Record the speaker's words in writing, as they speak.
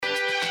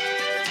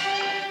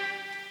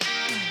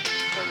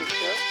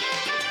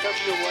come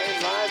your way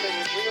live and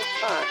in real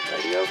time.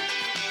 Radio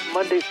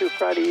Monday through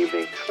Friday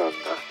evenings from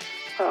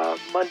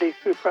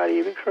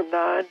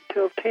 9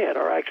 till 10,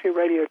 or actually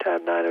radio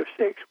time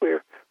 9:06.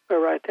 We're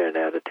right there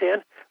now to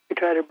 10. We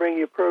try to bring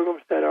you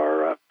programs that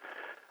are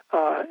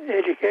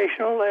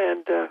educational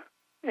and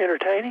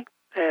entertaining,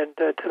 and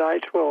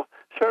tonight's will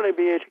certainly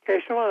be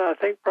educational, and I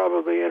think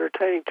probably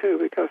entertaining too,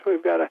 because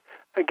we've got a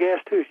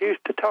guest who's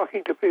used to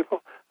talking to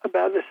people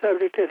about the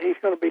subject that he's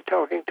going to be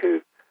talking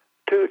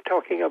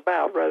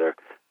about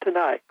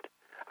tonight.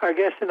 Our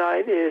guest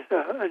tonight is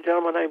a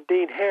gentleman named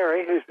Dean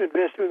Harry, who's been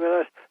visiting with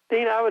us.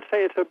 Dean, I would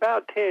say it's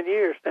about 10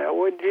 years now,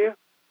 wouldn't you?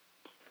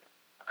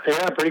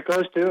 Yeah, pretty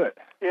close to it.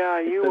 Yeah,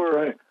 you were.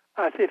 Right.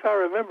 If I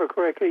remember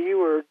correctly, you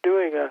were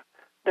doing a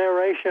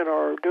narration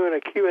or doing a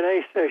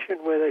Q&A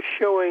session with a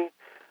showing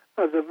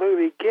of the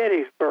movie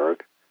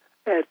Gettysburg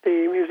at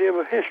the Museum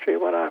of History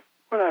when I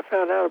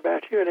found out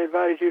about you and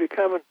invited you to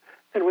come,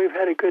 and we've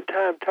had a good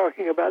time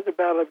talking about the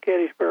Battle of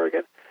Gettysburg.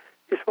 And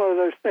it's one of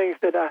those things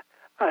that I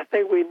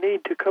think we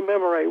need to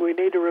commemorate. We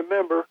need to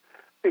remember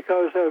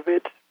because of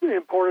its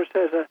importance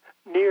as a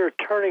near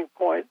turning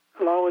point,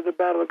 along with the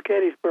Battle of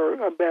Gettysburg,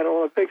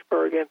 Battle of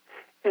Vicksburg in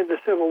the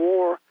Civil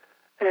War.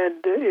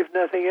 And if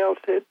nothing else,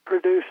 it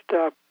produced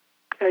at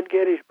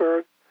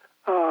Gettysburg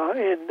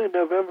in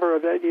November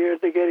of that year,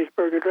 the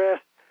Gettysburg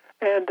Address.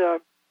 And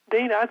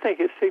Dean, I think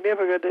it's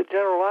significant that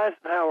General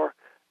Eisenhower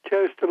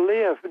chose to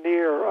live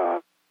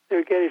near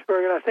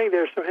Gettysburg, and I think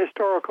there's some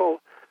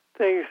historical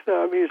things,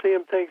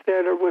 museum things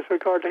there with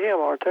regard to him,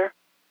 aren't there?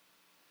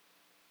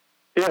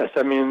 Yes,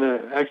 I mean,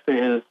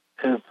 actually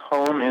his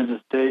home, his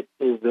estate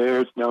is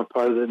there. It's now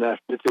part of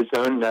it's its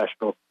own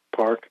national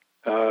park,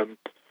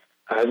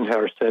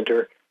 Eisenhower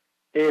Center.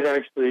 It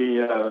actually,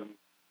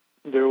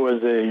 there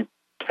was a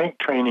tank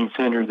training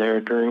center there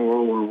during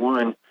World War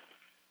I,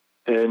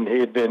 and he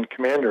had been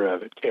commander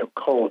of it, Camp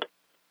Colt,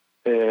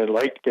 and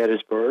liked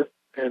Gettysburg.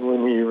 And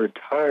when he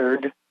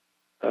retired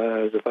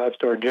as a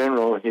 5-star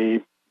general,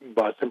 he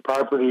bought some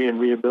property and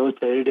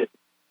rehabilitated it,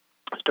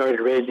 started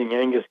raising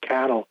Angus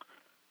cattle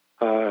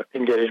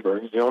in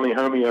Gettysburg. It's the only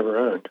home he ever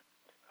owned.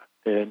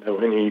 And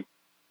when he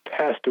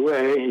passed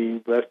away,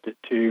 he left it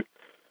to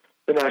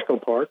the national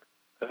park.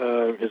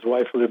 His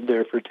wife lived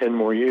there for 10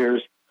 more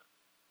years,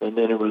 and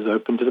then it was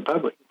open to the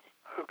public.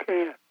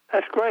 Okay,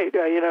 that's great.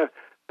 The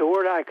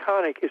word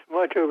iconic is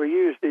much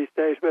overused these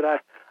days, but I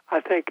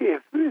think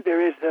if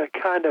there is a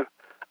kind of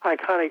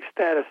iconic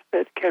status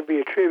that can be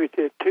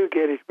attributed to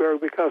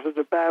Gettysburg because of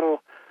the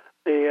battle,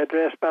 the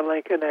address by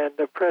Lincoln, and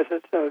the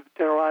presence of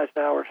General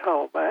Eisenhower's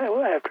home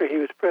after he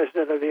was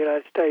President of the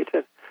United States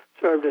and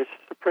served as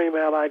Supreme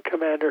Allied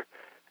Commander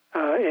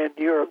in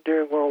Europe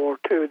during World War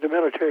II. The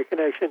military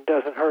connection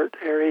doesn't hurt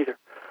there either.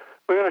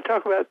 We're going to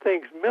talk about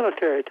things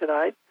military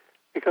tonight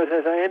because,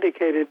 as I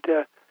indicated,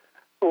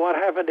 what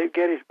happened at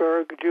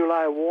Gettysburg,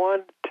 July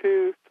 1,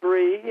 2,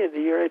 3 in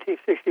the year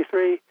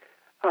 1863,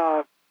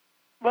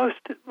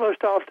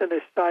 most often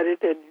is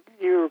cited, and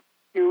you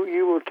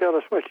will tell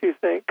us what you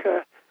think,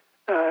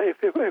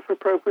 if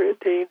appropriate,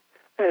 Dean,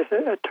 as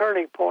a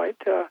turning point,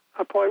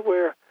 a point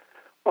where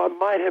what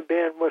might have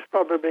been was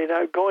probably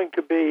not going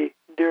to be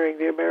during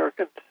the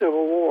American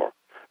Civil War.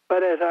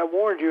 But as I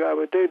warned you I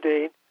would do,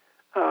 Dean,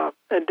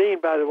 and Dean,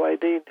 by the way,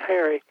 Dean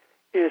Harry,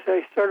 is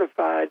a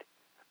certified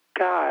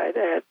guide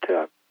at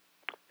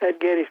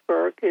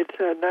Gettysburg. It's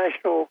a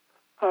national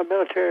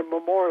military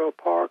memorial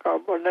park,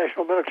 or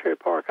national military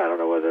park. I don't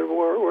know whether the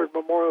word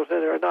memorial's in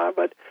there or not,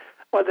 but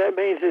what that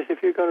means is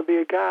if you're going to be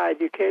a guide,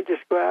 you can't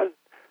just go out and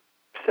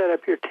set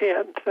up your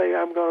tent and say,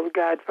 I'm going to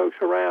guide folks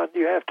around.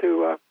 You have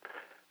to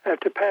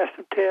pass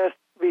some tests,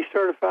 be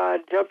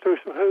certified, jump through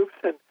some hoops,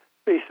 and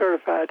be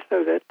certified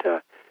so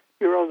that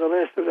you're on the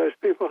list of those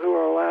people who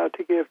are allowed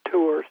to give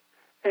tours.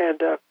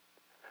 And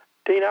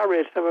Dean, I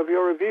read some of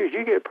your reviews.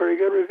 You get pretty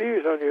good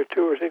reviews on your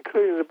tours,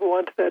 including the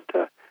ones that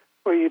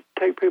where you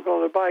take people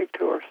on the bike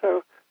tour.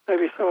 So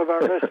maybe some of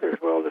our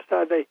listeners will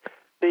decide they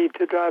need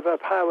to drive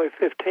up Highway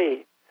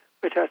 15,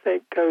 which I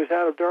think goes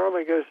out of Durham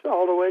and goes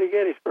all the way to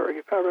Gettysburg,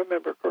 if I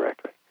remember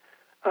correctly.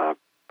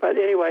 But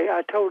anyway,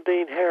 I told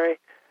Dean Harry,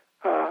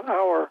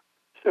 our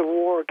Civil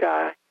War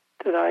guy,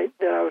 tonight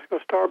that I was going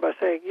to start by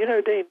saying,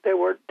 Dean, they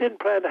didn't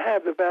plan to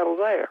have the battle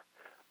there.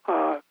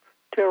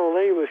 General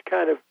Lee was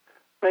kind of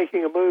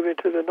making a move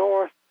into the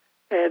north,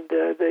 and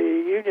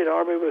the Union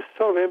Army was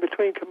sort of in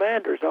between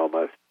commanders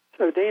almost.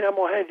 So, Dean, I'm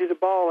going to hand you the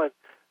ball and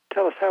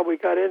tell us how we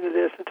got into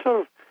this and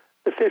sort of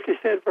the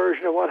 50-cent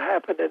version of what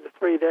happened in the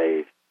 3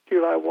 days,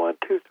 July 1,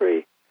 2,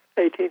 3,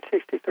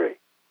 1863.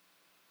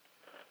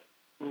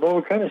 Well,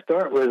 we'll kind of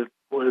start with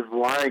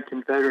why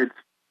Confederates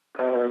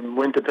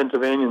went to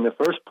Pennsylvania in the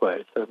first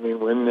place. I mean,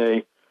 when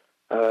the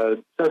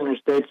southern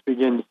states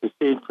began to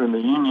secede from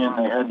the Union,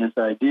 they had this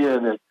idea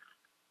that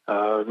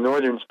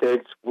northern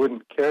states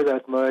wouldn't care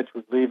that much,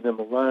 would leave them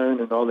alone,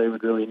 and all they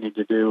would really need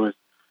to do was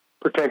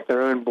protect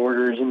their own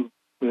borders and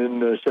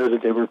show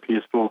that they were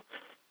peaceful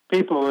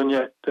people. And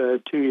yet, 2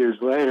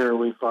 years later,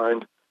 we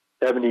find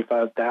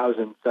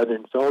 75,000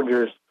 Southern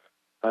soldiers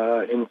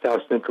in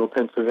south central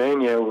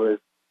Pennsylvania with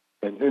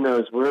and who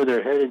knows where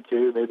they're headed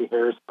to, maybe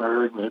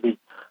Harrisburg, maybe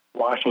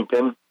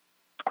Washington.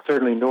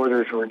 Certainly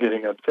Northerners were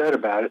getting upset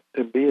about it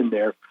and being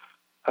there.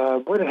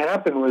 What had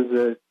happened was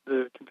that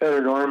the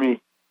Confederate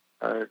Army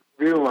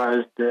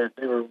realized that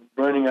they were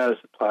running out of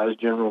supplies.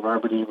 General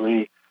Robert E.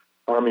 Lee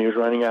Army was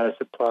running out of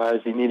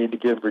supplies. He needed to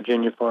give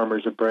Virginia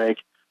farmers a break,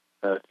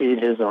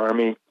 feed his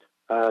army.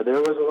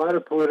 There was a lot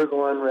of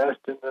political unrest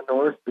in the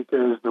North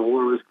because the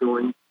war was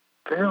going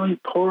fairly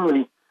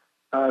poorly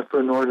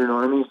for Northern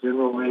armies.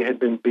 General Lee had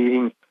been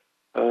beating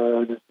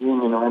the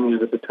Union Army of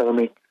the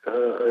Potomac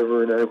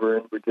over and over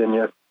in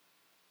Virginia.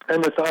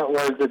 And the thought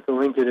was that the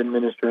Lincoln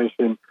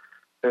administration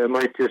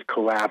might just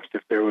collapse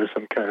if there was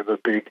some kind of a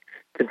big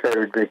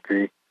Confederate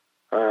victory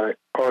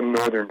on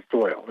Northern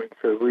soil. And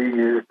so we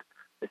used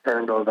the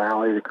Shenandoah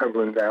Valley, the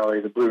Cumberland Valley,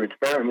 the Blue Ridge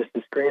Mountains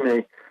to screen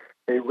a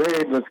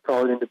raid, let's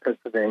call it, into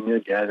Pennsylvania,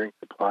 gathering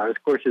supplies.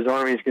 Of course, his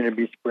army is going to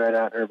be spread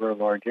out over a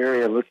large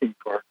area looking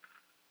for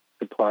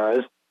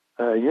supplies.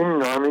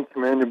 Union Army,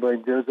 commanded by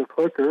Joseph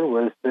Hooker,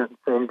 was sent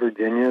from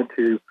Virginia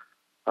to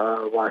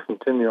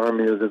Washington, the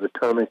Army of the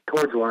Potomac,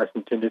 towards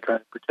Washington to try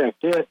to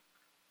protect it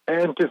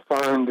and to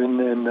find and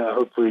then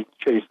hopefully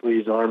chase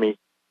Lee's army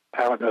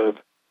out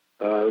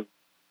of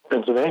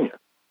Pennsylvania,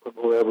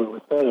 wherever it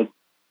was headed.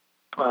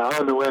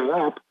 On the way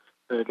up,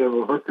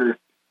 General Hooker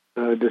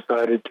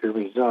decided to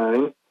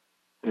resign,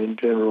 and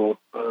General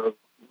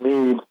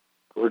Meade,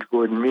 George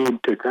Gordon Meade,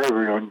 took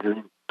over on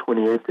June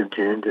 28th of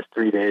June, just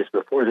 3 days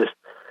before this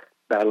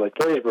battle at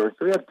Gettysburg.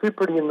 So we have two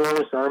pretty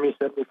enormous armies,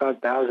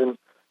 75,000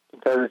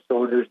 Confederate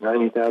soldiers,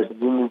 90,000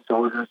 Union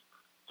soldiers,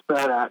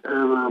 spread out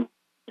over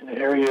an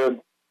area.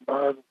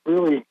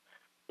 Really,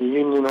 the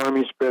Union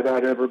Army spread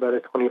out over about a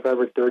 25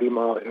 or 30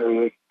 mile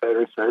area,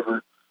 Confederates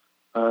over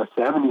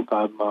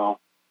 75-mile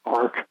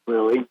arc,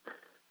 really.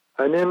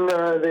 And then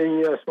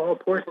the small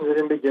portions of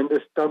them begin to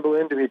stumble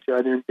into each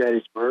other in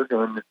Gettysburg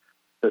on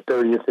the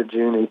 30th of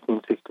June,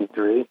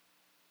 1863.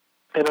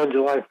 And on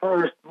July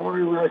 1st, more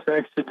or less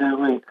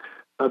accidentally,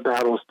 a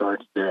battle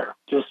starts there.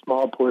 Just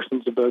small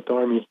portions of both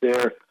armies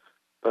there.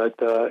 But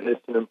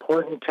it's an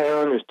important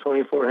town. There's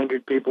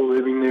 2,400 people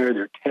living there.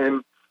 There are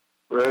 10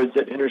 roads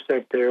that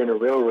intersect there and a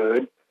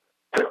railroad.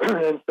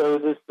 And so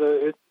this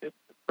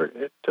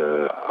it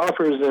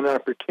offers an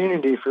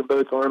opportunity for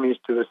both armies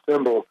to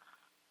assemble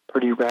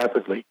pretty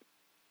rapidly.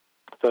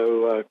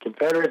 So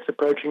Confederates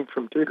approaching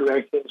from two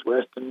directions,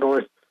 west and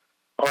north,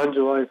 on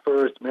July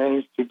 1st,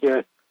 managed to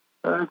get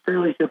a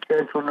fairly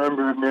substantial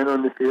number of men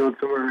on the field,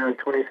 somewhere around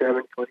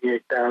 27,000,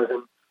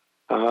 28,000,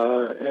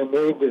 and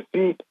they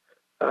defeat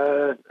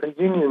a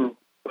Union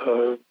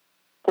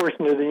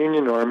portion of the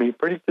Union Army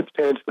pretty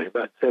substantially,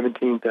 about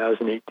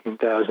 17,000,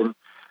 18,000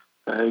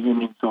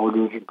 Union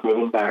soldiers are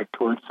driven back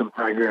towards some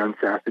high ground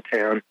south of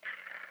town.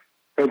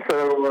 And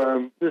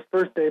so this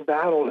first day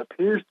battle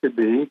appears to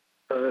be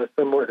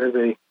somewhat of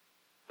a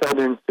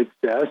Southern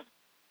success,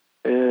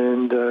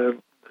 and the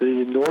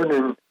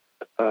Northern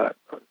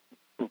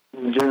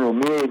General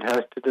Meade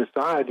has to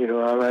decide,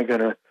 am I going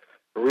to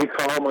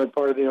recall my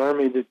part of the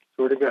army that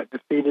sort of got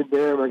defeated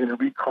there? Am I going to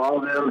recall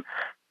them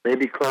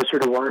maybe closer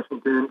to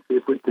Washington, see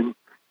if we can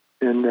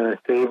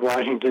save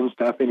Washington,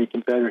 stop any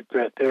Confederate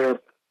threat there?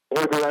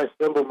 Or do I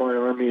assemble my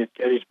army at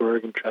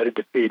Gettysburg and try to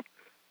defeat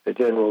the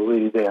General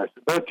Lee there?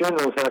 So both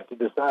generals have to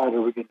decide,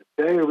 are we going to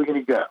stay or are we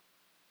going to go?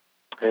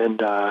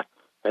 And as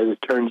it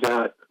turns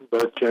out,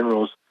 both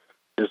generals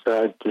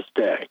decide to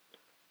stay.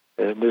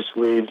 And this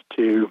leads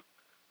to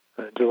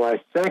July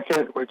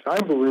 2nd, which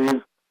I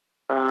believe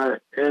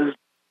is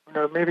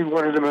maybe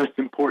one of the most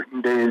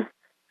important days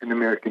in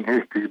American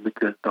history,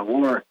 because the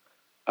war,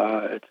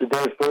 it's a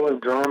day full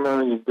of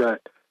drama. You've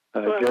got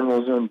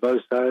generals on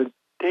both sides.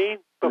 Dean,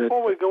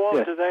 before we go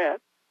on to that,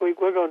 we're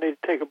going to need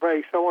to take a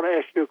break. So I want to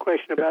ask you a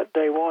question about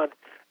day one,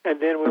 and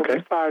then we'll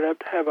be fired up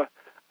to have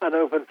an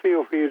open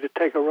field for you to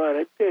take a run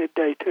at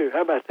day two.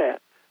 How about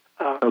that?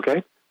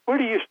 Okay. Where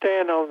do you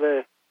stand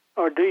on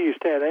or do you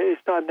stand?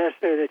 It's not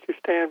necessary that you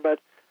stand, but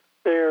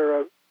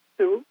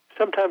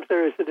sometimes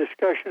there is a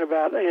discussion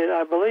about, and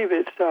I believe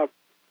it's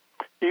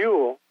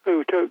Ewell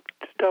who took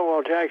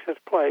Stonewall Jackson's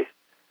place,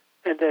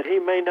 and that he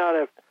may not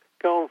have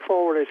gone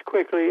forward as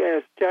quickly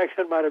as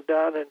Jackson might have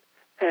done,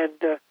 and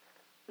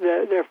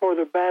therefore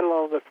the battle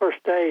on the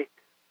first day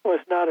was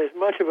not as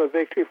much of a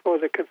victory for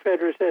the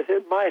Confederates as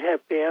it might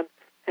have been,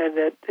 and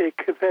that the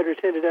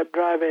Confederates ended up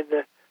driving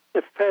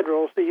the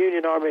Federals, the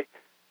Union Army,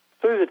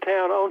 through the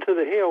town onto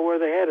the hill where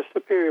they had a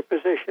superior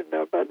position.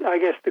 But I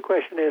guess the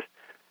question is,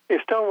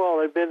 if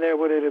Stonewall had been there,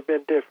 would it have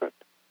been different?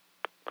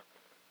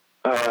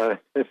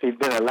 If he'd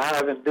been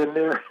alive and been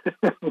there?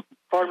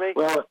 Pardon me?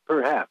 Well,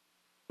 perhaps.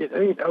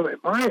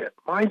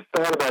 My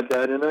thought about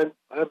that, and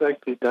I've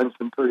actually done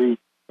some pretty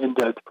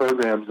in-depth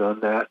programs on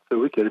that, so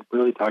we could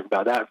really talk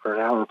about that for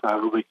an hour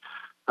probably.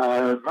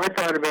 My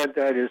thought about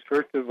that is,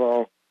 first of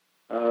all,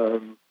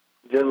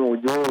 General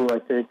Ewell, I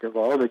think, of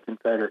all the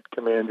Confederate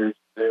commanders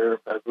there,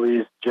 at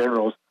least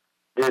generals,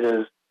 did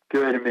as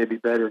good and maybe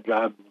better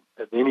job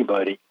than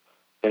anybody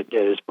at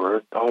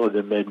Gettysburg. All of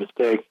them made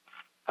mistakes.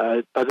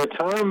 By the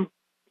time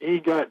he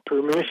got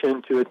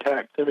permission to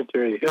attack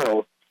Cemetery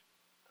Hill,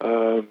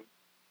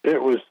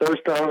 it was so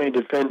strongly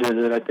defended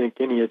that I think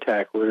any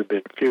attack would have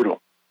been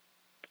futile.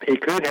 He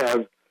could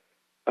have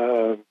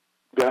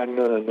gotten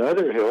on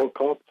another hill,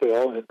 Culp's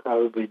Hill, and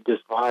probably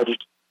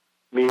dislodged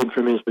Meade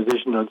from his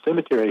position on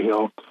Cemetery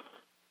Hill.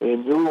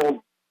 And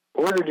Ewell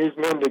ordered his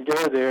men to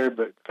go there,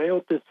 but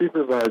failed to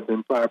supervise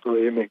them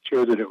properly and make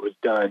sure that it was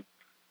done.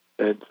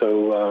 And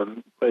so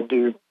I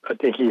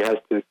think he has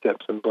to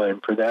accept some blame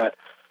for that.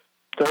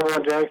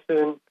 Stonewall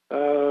Jackson,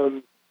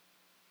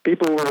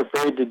 people were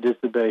afraid to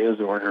disobey his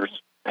orders.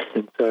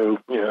 And so,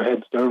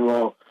 had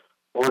Stonewall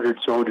ordered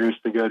soldiers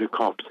to go to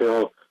Culp's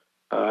Hill,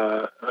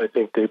 I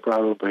think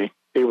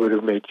he would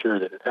have made sure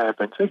that it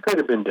happened. So it could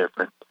have been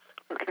different.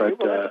 Okay,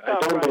 but I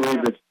don't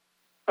believe it.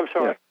 I'm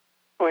sorry. Yeah.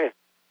 Go ahead.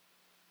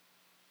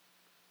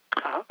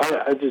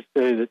 I just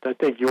say that I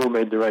think Ewell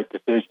made the right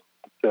decision,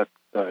 except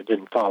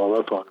didn't follow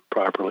up on it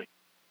properly.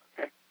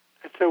 Okay.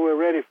 And so we're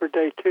ready for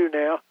day 2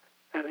 now,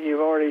 and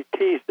you've already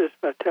teased us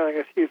by telling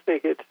us you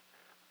think it's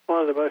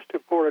one of the most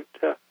important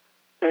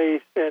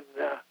days. And,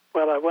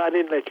 I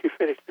didn't let you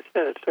finish the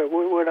sentence, so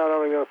we're not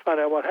only going to find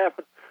out what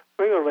happened,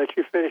 we're going to let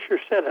you finish your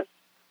sentence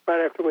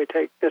right after we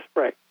take this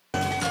break.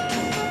 Big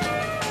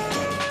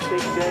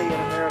day in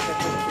American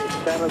history.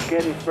 The Battle of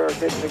Gettysburg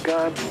had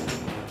begun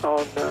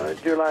on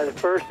July the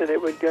 1st, and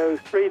it would go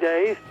 3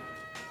 days,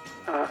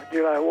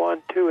 July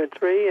 1, 2, and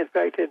 3. In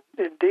fact, in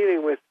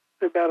dealing with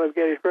the Battle of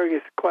Gettysburg,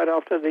 it's quite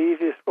often the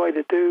easiest way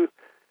to do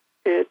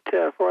it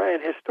for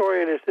an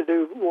historian is to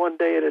do one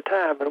day at a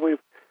time. And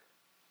we've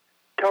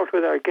talked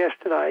with our guest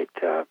tonight,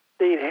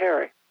 Dean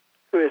Harry,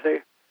 who is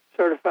a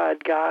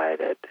certified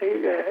guide at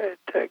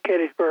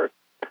Gettysburg,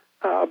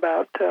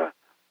 about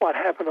what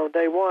happened on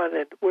day 1.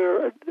 And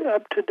we're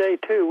up to day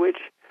 2, which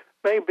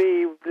may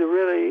be the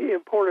really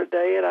important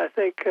day, and I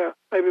think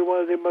maybe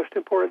one of the most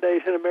important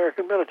days in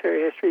American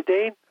military history.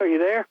 Dean, are you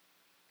there?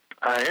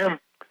 I am.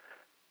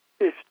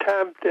 It's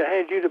time to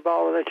hand you the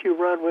ball and let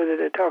you run with it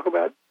and talk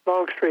about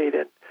Longstreet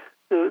and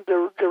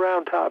the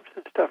round tops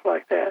and stuff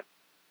like that.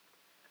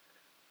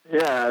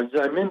 Yeah, as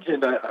I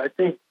mentioned, I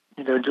think,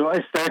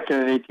 July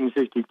 2nd,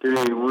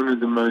 1863, one of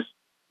the most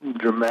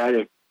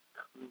dramatic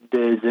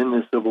days in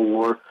the Civil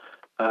War.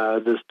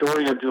 The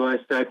story of July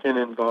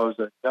 2nd involves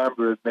a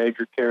number of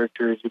major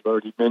characters you've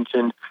already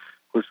mentioned,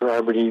 which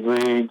Robert E.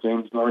 Lee,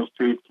 James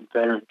Longstreet,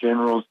 Confederate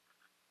generals.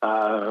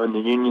 On the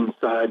Union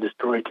side, the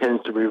story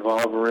tends to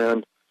revolve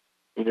around,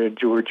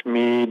 George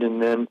Meade,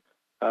 and then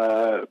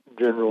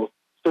General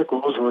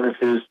Sickles, one of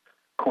his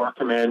corps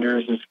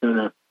commanders, is going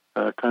to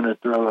kind of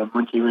throw a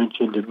monkey wrench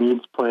into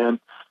Meade's plan.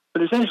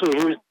 But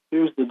essentially,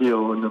 here's the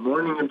deal. In the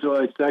morning of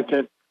July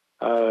 2nd,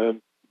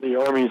 the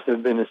armies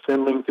have been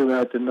assembling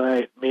throughout the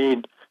night.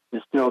 Meade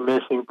is still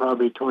missing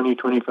probably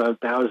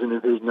 25,000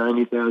 of his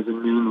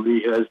 90,000 men.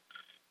 Lee has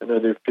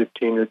another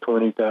 15 or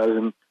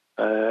 20,000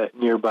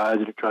 nearby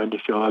that are trying to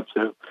show up.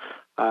 So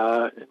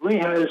Lee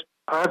has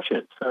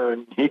options.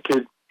 He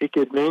could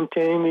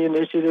maintain the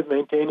initiative,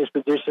 maintain his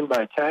position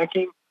by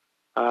attacking.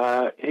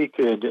 He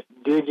could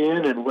dig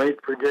in and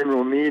wait for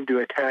General Meade to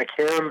attack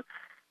him.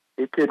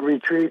 He could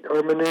retreat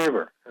or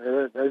maneuver.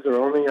 Those are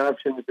only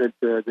options that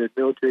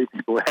military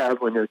people have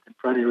when they're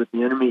confronted with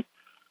the enemy.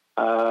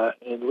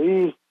 And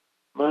Lee's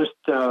most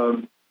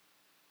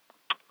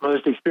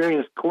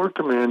experienced corps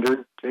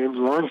commander, James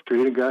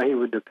Longstreet, a guy he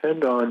would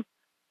depend on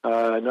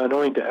not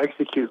only to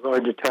execute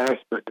large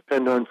attacks, but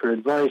depend on for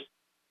advice,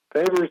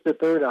 favors the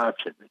third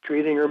option,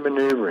 retreating or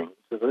maneuvering.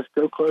 So let's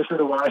go closer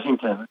to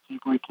Washington. Let's see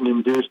if we can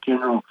induce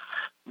General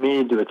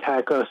Meade to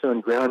attack us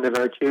on ground of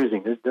our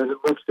choosing. This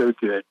doesn't look so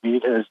good.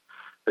 Meade has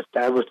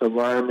established a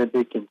line that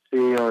they can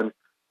see on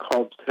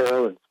Culp's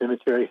Hill and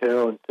Cemetery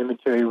Hill and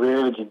Cemetery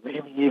Ridge, and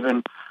maybe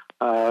even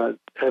have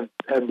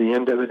the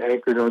end of it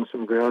anchored on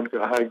some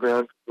high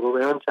ground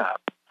around top.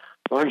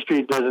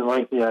 Longstreet doesn't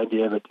like the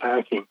idea of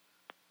attacking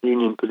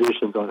Union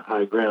positions on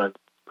high ground,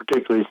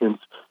 particularly since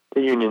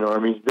the Union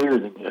Army is bigger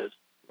than his,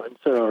 and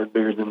so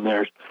bigger than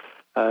theirs.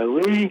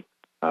 Lee,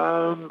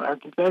 our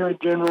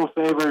Confederate general,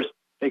 favors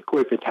a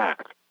quick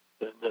attack.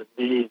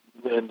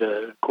 And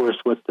of course,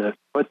 what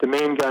the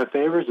main guy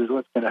favors is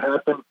what's going to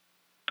happen,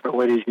 or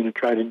what he's going to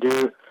try to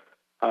do.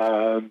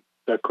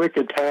 The quick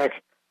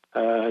attack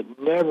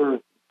never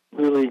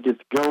really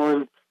gets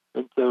going,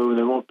 and so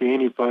there won't be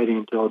any fighting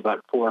until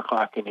about 4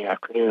 o'clock in the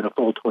afternoon, a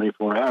full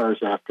 24 hours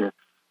after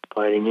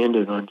fighting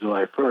ended on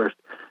July 1st.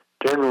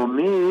 General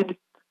Meade,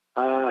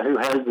 who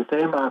has the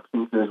same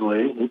options as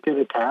Lee, he could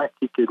attack,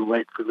 he could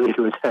wait for Lee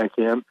to attack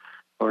him,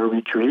 or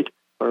retreat,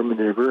 or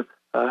maneuver.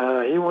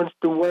 He wants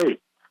to wait,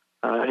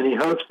 and he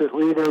hopes that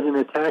Lee doesn't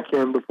attack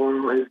him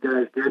before his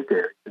guys get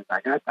there. He says,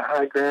 I got the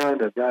high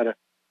ground, I've got a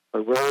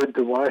road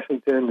to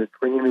Washington that's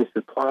bringing me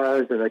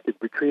supplies that I could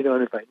retreat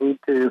on if I need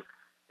to.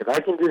 If I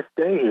can just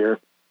stay here,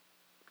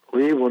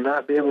 Lee will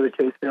not be able to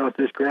chase me off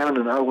this ground,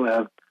 and I will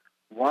have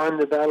won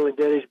the Battle of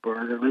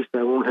Gettysburg, or at least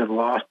I won't have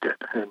lost it.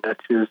 And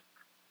that's just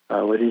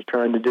what he's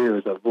trying to do,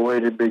 is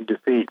avoid a big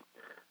defeat.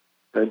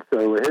 And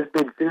so his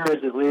big fear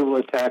is that Lee will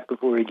attack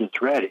before he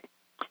gets ready.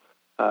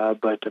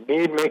 But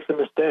Meade makes a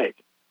mistake.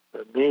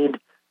 Meade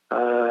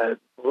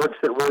looks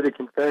at where the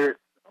Confederates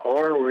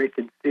are, where he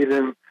can see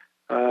them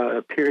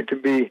appear to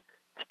be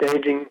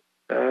staging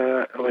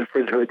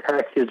to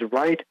attack his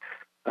right.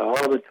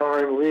 All the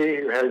time,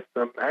 Lee has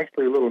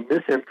actually a little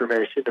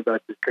misinformation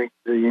about the strength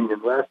of the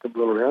Union left in the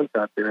Little Round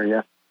Top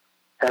area,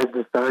 has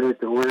decided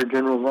to order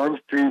General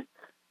Longstreet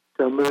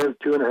to move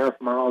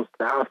 2.5 miles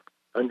south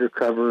under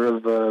cover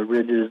of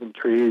ridges and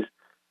trees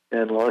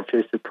and launch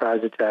a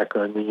surprise attack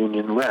on the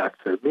Union left.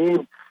 So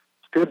Meade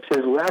strips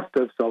his left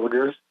of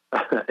soldiers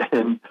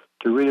and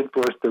to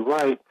reinforce the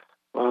right,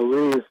 while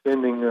Lee is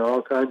sending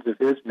all kinds of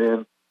his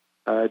men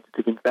to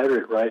the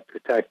Confederate right to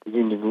attack the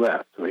Union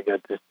left. So we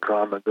got this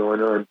drama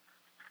going on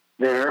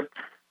there.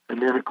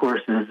 And then, of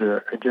course, there's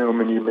a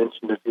gentleman you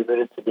mentioned a few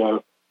minutes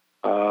ago.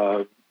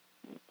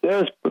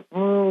 Just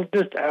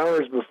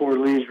hours before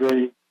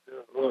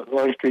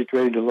Longstreet's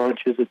ready to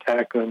launch his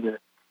attack on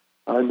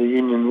the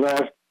Union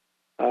left,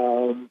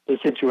 the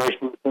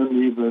situation becomes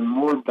even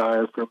more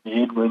dire for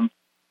Meade when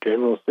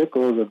General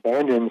Sickles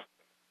abandons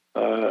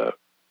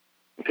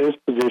his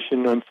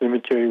position on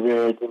Cemetery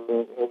Ridge and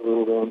the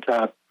Little Round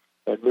Top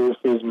and moves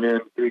his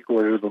men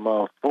 3/4 of a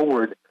mile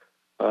forward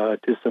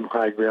to some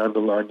high ground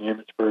along the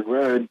Emmitsburg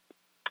Road,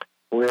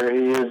 where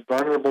he is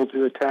vulnerable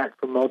to attack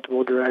from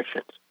multiple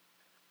directions.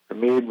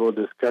 Meade will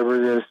discover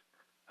this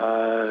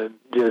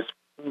just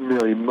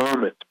merely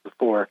moments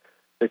before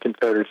the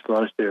Confederates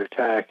launch their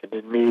attack, and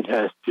then Meade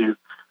has to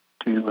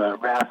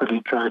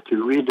rapidly try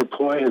to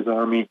redeploy his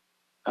army,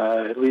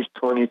 at least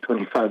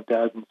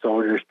 25,000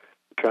 soldiers,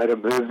 to try to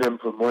move them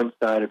from one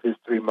side of his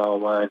 3-mile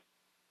line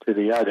to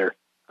the other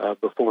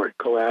before it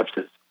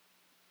collapses,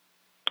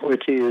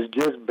 which he is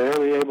just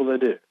barely able to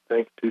do,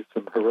 thanks to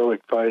some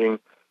heroic fighting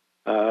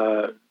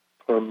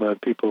from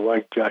people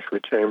like Joshua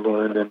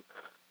Chamberlain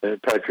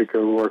and Patrick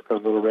O'Rourke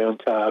on the Little Round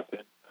Top,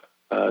 and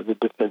the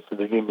defense of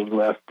the Union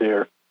left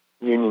there.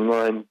 Union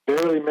line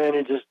barely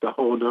manages to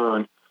hold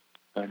on,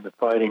 and the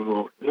fighting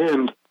will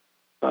end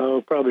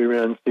probably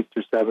around 6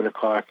 or 7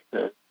 o'clock,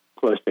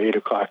 close to 8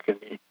 o'clock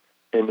in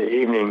the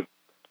evening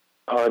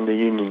on the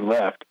Union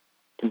left.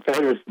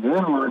 Confederates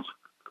then launch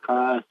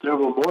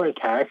several more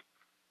attacks,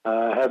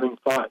 having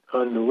fought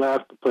on the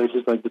left,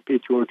 places like the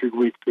Peach Orchard,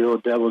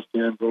 Wheatfield, Devil's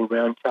Den, Little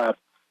Round Top,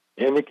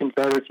 and the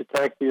Confederates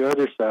attacked the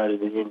other side of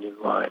the Union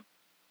line,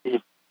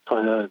 east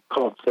on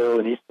Culp's Hill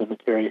and East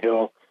Cemetery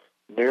Hill,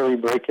 nearly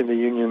breaking the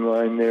Union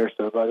line there.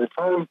 So by the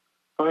time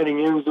fighting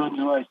ends on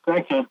July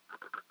 2nd,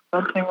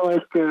 something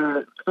like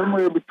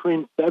somewhere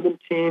between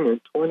 17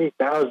 and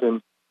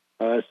 20,000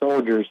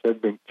 soldiers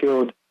have been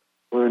killed,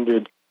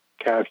 wounded,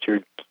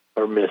 captured,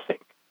 or missing.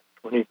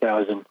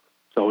 20,000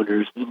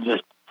 soldiers in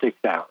just 6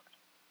 hours.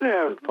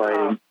 Yeah,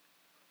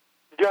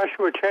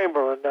 Joshua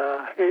Chamberlain,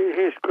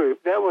 his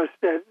group, that was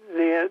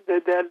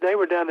they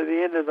were down to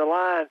the end of the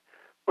line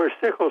where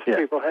Sickles'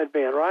 people had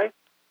been, right?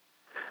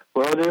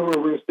 Well, they were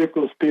where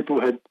Sickles'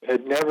 people had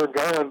never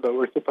gone, but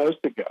were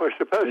supposed to go. Were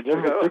supposed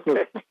to go.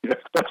 Okay.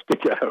 Supposed to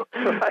go.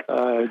 Right.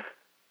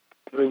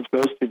 They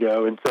supposed to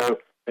go, and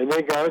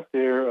they got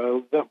there.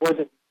 That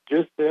wasn't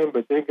just them,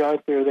 but they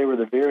got there. They were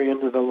the very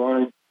end of the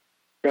line.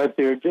 Got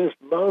there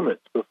just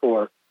moments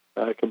before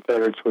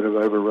Confederates would have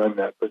overrun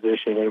that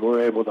position, and were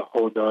able to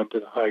hold on to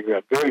the high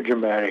ground. Very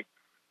dramatic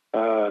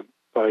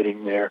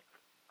fighting there.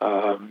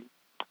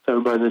 So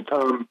by the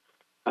time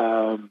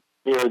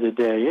the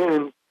day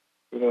ends,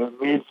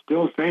 Meade's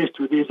still faced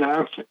with these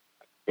options.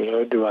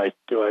 Do I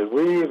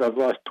leave? I've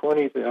lost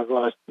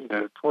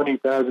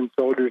 20,000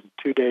 soldiers in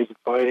 2 days of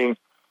fighting.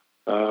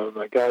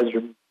 My guys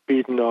are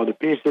beaten all to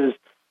pieces,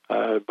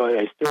 but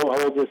I still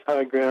hold this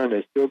high ground.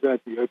 I still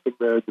got the open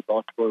road, the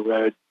Baltimore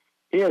Road.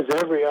 He has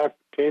every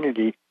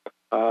opportunity,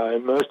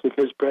 and most of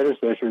his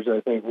predecessors,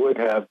 I think, would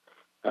have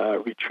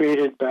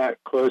retreated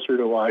back closer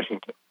to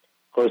Washington,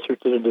 closer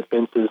to the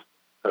defenses,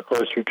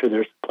 closer to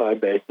their supply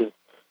bases.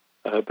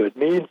 But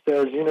Meade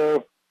says,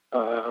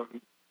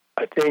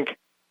 I think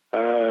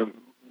that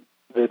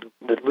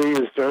Lee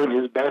has thrown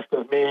his best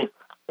at me,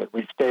 that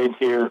we stayed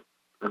here,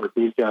 and if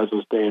these guys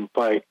will stay and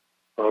fight,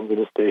 I'm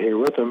going to stay here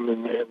with them.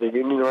 And the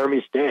Union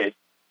Army stayed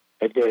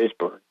at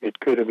Gettysburg. It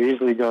could have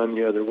easily gone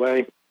the other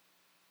way.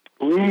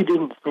 Lee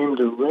didn't seem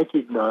to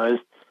recognize,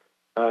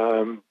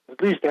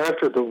 at least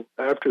after the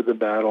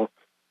battle,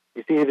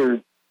 he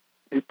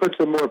puts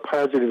a more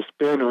positive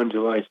spin on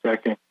July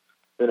 2nd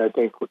than I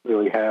think what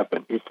really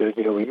happened. He says,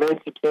 we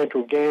made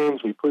substantial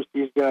gains. We pushed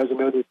these guys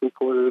another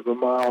 3/4 of a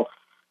mile.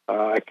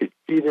 I could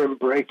see them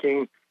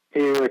breaking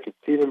here. I could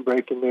see them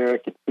breaking there. I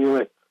could feel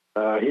it.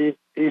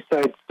 He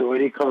cites what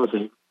he calls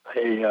a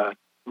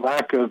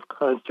lack of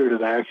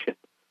concerted action,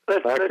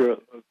 lack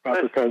of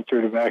proper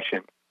concerted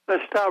action.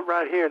 Let's stop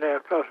right here now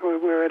because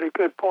we're at a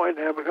good point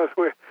now because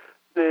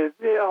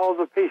all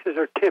the pieces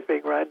are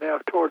tipping right now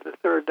towards the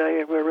third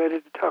day, and we're ready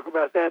to talk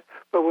about that.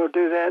 But we'll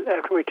do that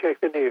after we check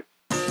the news.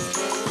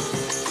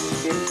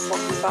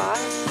 25.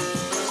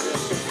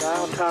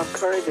 I'm Tom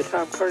Kearney, the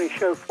Tom Kearney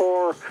Show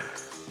for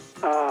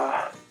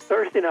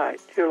Thursday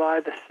night, July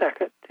the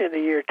 2nd in the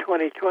year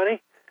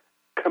 2020.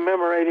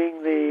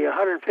 commemorating the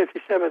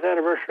 157th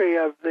anniversary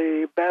of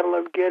the Battle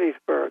of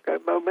Gettysburg, a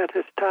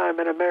momentous time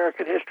in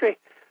American history.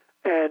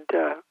 And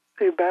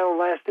the battle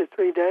lasted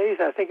 3 days.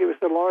 I think it was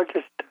the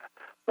largest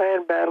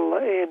land battle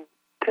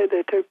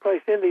that took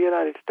place in the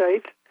United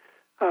States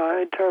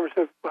in terms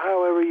of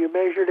however you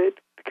measured it,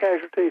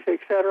 casualties,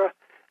 etc.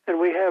 And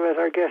we have as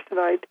our guest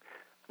tonight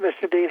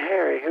Mr. Dean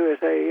Harry, who is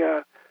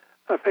a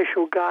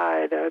official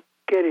guide at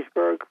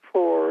Gettysburg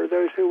for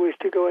those who wish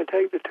to go and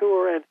take the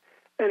tour. And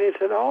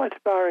it's an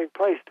awe-inspiring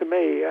place to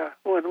me.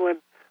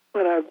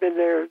 When I've been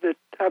there, that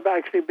I've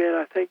actually been,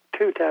 I think,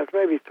 2 times,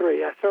 maybe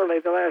 3. Certainly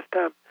the last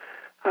time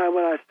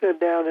when I stood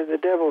down in the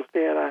Devil's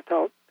Den, I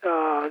thought,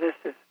 this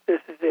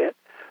is it.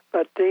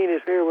 But Dean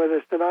is here with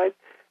us tonight,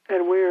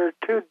 and we're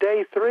to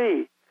day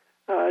 3,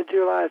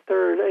 July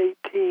 3rd,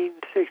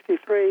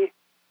 1863,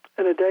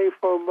 and a day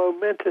for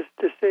momentous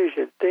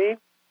decisions. Dean?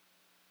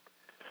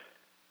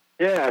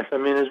 Yes, I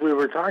mean, as we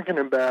were talking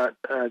about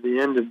the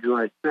end of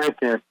July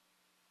 2nd,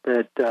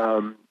 that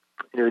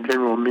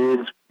General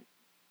Meade's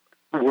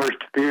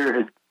worst fear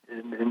had,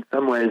 in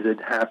some ways, had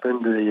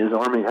happened. His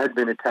army had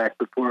been attacked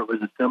before it was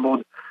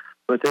assembled,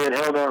 but they had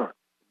held on.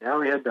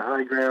 Now he had the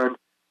high ground,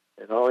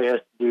 and all he has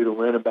to do to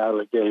win a battle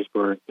at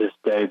Gettysburg this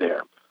day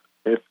there.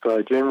 If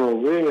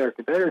General Lee, our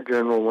Confederate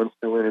general, wants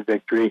to win a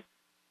victory,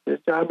 his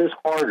job is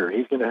harder.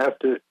 He's going to have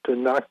to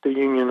knock the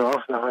Union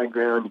off the high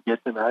ground to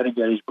get them out of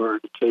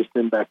Gettysburg, to chase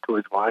them back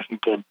towards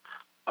Washington.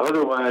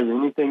 Otherwise,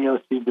 anything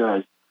else he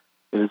does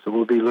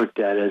will be looked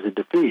at as a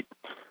defeat.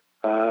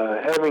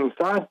 Having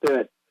thought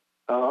that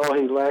all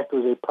he lacked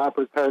was a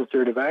proper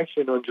concert of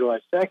action on July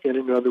 2nd,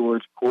 in other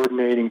words,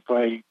 coordinating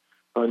fighting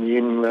on the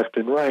Union left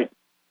and right,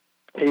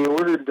 he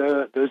ordered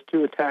those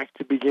 2 attacks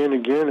to begin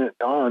again at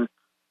dawn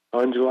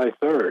on July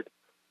 3rd.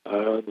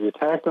 The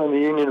attack on the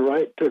Union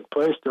right took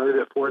place, started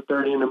at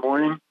 4:30 in the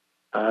morning,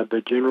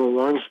 but General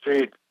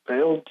Longstreet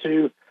failed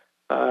to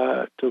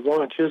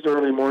launch his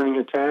early morning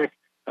attack.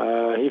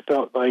 He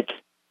felt like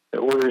the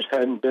orders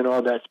hadn't been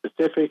all that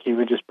specific. He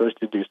was just supposed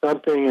to do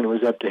something, and it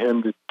was up to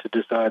him to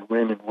decide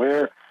when and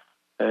where.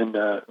 And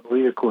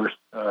Lee, of course,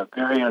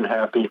 very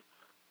unhappy.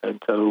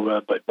 And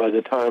so, but by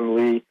the time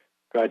Lee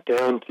got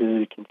down to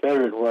the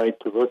Confederate right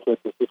to look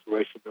at the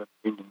situation on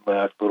the Union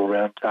left, Little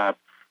Round Top,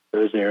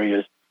 those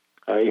areas,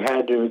 he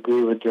had to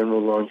agree with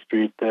General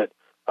Longstreet that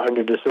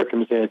under the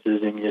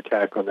circumstances, any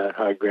attack on that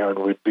high ground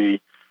would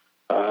be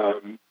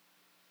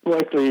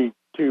likely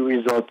to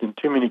result in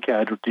too many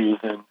casualties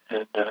and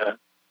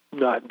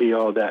not be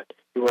all that.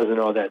 He wasn't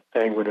all that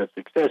sanguine of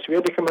success. We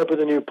had to come up with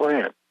a new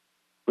plan,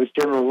 which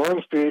General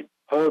Longstreet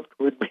hoped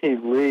would be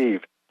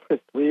leave.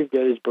 Let's leave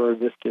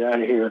Gettysburg. Let's get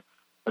out of here.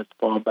 Let's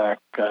fall back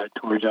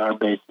towards our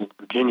base in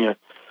Virginia.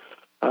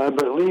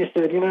 But Lee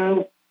said,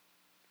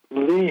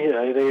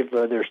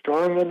 they're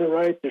strong on the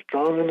right, they're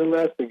strong on the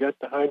left, they got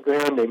the high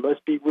ground, they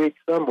must be weak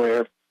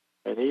somewhere.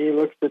 And he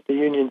looks at the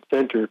Union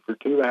center for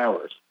 2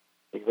 hours,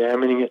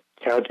 examining it,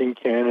 counting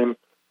cannon,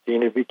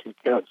 seeing if he can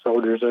count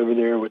soldiers over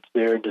there, what's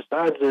there, and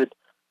decides that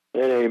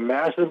a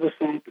massive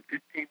assault of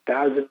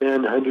 15,000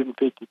 men,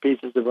 150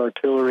 pieces of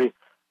artillery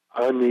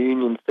on the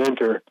Union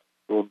center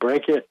will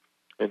break it,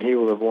 and he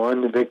will have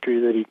won the victory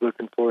that he's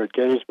looking for at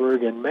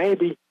Gettysburg, and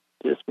maybe,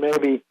 just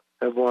maybe,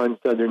 have won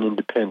Southern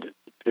independence.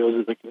 He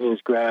feels it in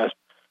his grasp.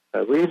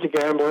 Lee's a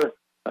gambler.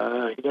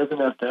 He doesn't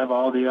have to have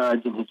all the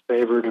odds in his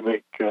favor to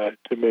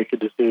make a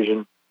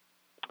decision.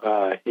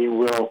 He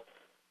will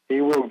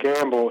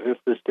gamble if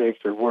the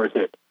stakes are worth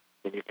it,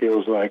 and he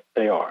feels like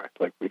they are.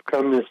 It's like, we've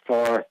come this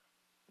far,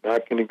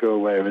 not going to go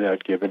away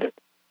without giving it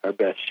our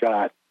best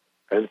shot.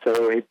 And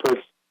so he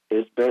puts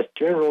his best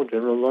general,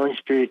 General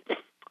Longstreet,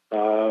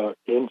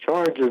 in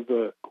charge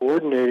of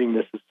coordinating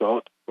this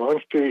assault.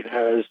 Longstreet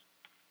has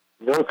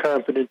no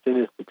confidence in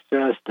his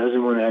success,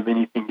 doesn't want to have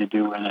anything to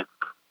do with it.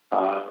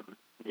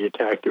 The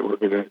attack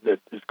that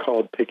is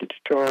called Pickett's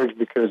Charge,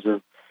 because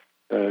of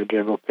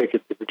General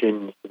Pickett, the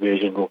Virginia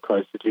division, will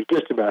constitute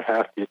just about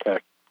half the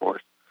attack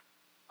force.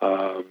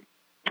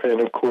 And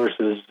of course,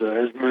 as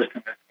most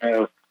of us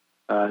know,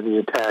 the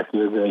attack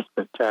is a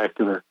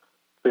spectacular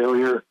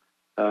failure.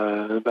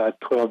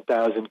 About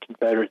 12,000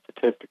 Confederates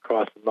attempt to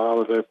cross a mile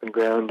of open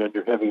ground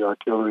under heavy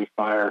artillery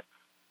fire,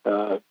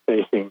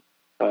 facing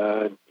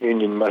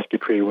Union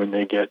musketry when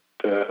they get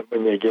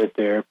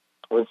there.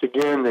 Once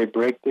again, they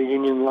break the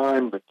Union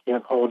line but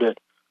can't hold it,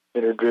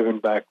 and are driven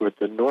back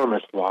with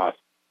enormous loss,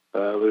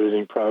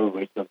 losing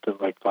probably something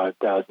like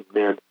 5,000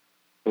 men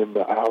in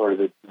the hour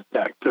that the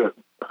attack took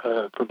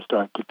from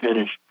start to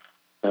finish.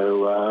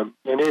 So,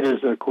 and it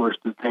is, of course,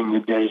 the thing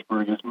that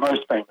Gettysburg is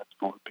most famous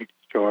for,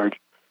 Pickett's Charge,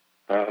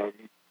 a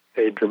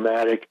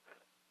dramatic,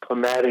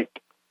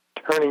 climatic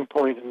turning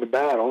point in the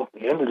battle,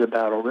 the end of the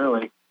battle,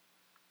 really.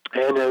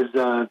 And as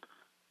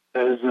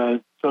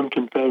some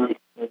Confederate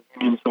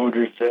Union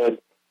soldiers said,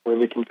 when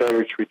the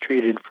Confederates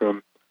retreated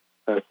from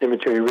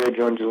Cemetery Ridge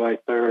on July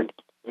 3rd,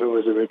 it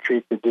was a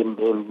retreat that didn't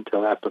end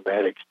until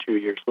Appomattox 2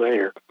 years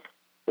later.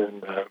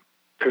 And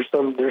there's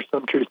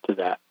some truth to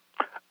that.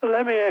 Well,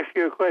 let me ask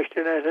you a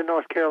question as a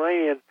North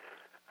Carolinian.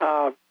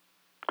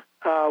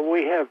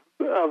 we have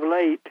of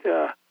late,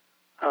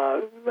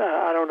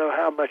 I don't know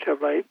how much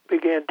of late,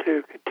 began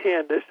to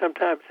contend that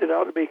sometimes it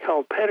ought to be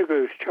called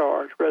Pettigrew's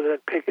charge rather than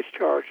Pickett's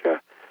charge.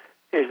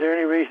 Is there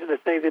any reason to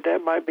think that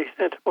that might be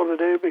sensible to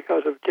do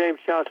because of James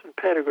Johnson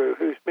Pettigrew,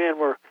 whose men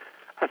were,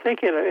 I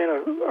think, in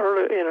an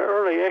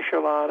early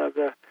echelon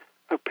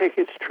of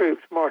Pickett's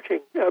troops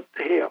marching up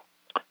the hill?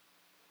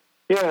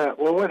 Yeah,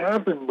 well, what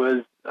happened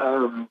was,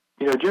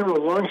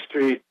 General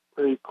Longstreet,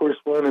 of course,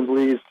 one of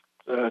Lee's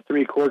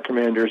 3 corps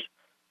commanders,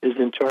 is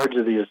in charge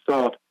of the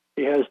assault.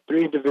 He has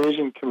 3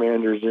 division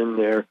commanders in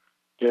there: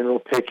 General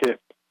Pickett,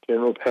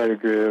 General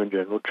Pettigrew, and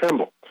General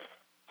Trimble.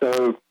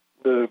 So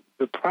the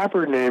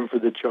proper name for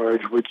the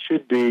charge, which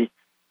should be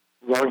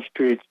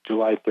Longstreet's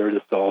July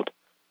 3rd assault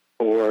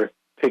or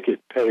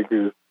Pickett,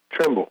 Pettigrew,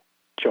 Trimble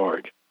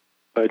charge.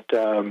 But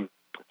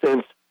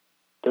since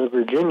the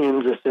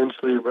Virginians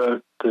essentially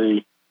wrote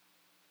the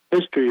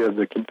history of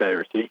the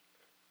Confederacy,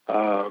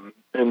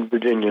 and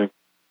Virginia,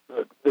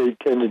 they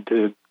tended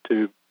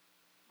to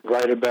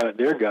write about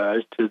their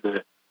guys to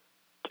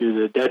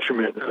the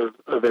detriment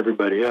of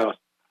everybody else.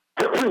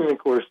 And of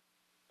course,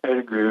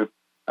 Pettigrew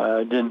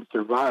didn't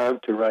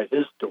survive to write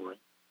his story.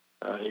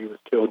 He was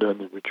killed on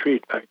the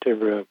retreat back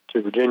to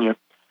Virginia.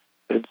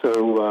 And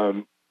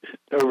so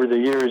over the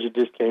years, it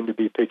just came to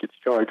be Pickett's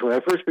charge. When I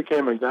first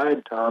became a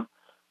guide, Tom,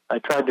 I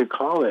tried to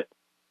call it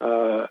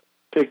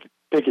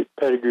Pickett,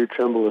 Pettigrew,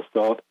 Trimble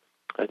assault.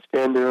 I'd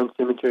stand there on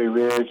Cemetery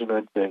Ridge, and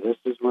I'd say, this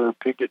is where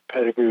Pickett,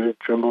 Pettigrew,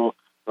 Trimble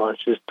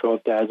launched just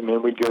 12,000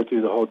 men. We'd go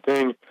through the whole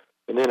thing,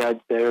 and then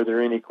I'd say, are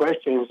there any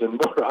questions? And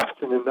more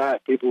often than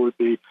not, people would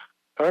be,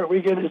 aren't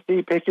we going to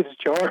see Pickett's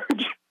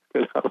charge?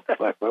 And I was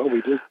like, well,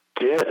 we just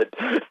did.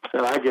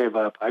 And I gave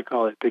up. I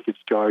call it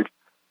Pickett's charge,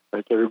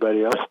 like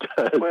everybody else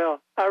does. Well,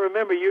 I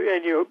remember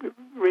you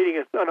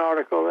reading an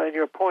article and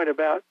your point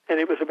about, and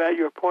it was about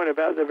your point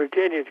about the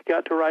Virginians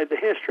got to write the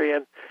history,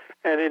 and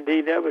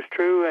indeed that was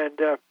true. And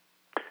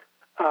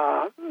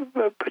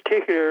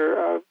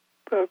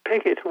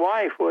Pickett's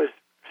wife was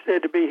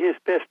said to be his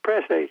best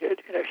press agent.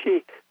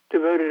 She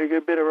devoted a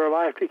good bit of her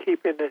life to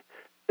keeping it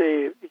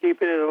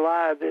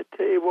alive that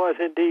it was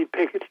indeed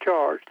Pickett's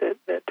charge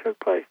that took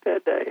place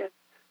that day, and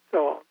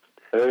so on.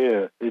 Oh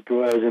yeah, it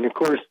was. And of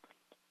course,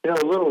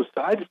 a little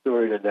side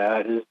story to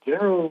that is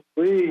General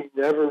Lee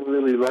never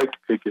really liked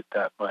Pickett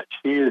that much.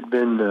 He and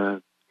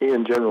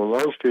General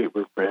Longstreet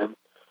were friends.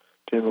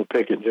 General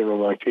Pickett and General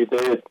Longstreet,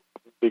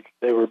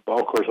 they were,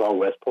 of course, all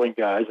West Point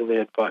guys, and they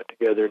had fought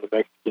together in the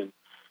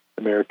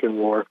Mexican-American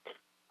War.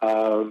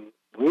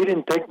 We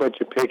didn't think much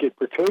of Pickett,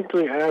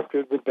 particularly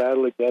after the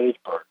Battle of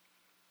Gettysburg,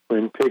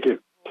 when Pickett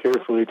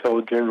carefully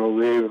told General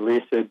Lee, and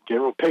Lee said,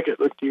 General Pickett,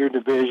 look to your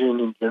division,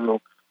 and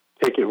General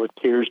Pickett, with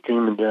tears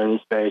streaming down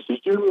his face, says,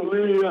 General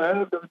Lee, I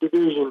have no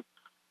division,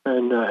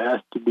 and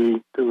asked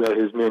to let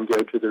his men go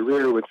to the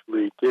rear, which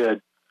Lee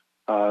did.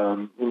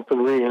 And so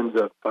Lee ends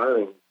up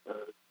firing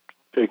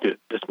Pickett,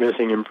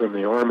 dismissing him from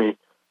the Army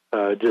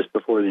just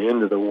before the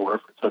end of the war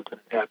for something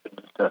that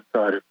happened just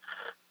outside of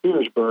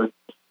Petersburg.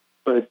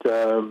 But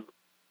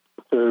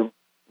so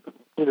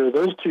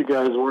those 2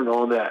 guys weren't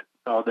all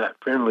that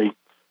friendly.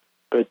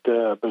 But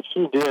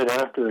she did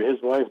after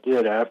his wife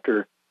did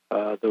after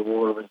the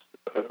war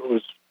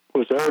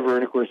was over,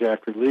 and of course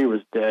after Lee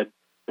was dead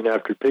and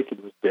after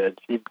Pickett was dead,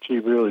 she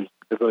really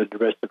devoted the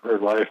rest of her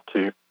life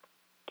to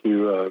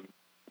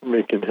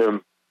making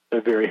him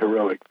a very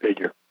heroic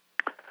figure.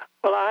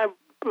 Well,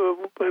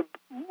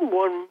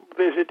 one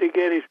visit to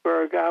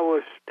Gettysburg, I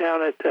was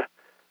down at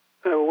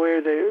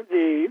where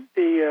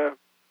the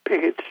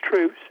Pickett's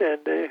troops and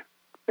the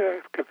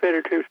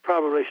Confederate troops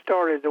probably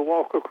started to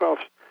walk across.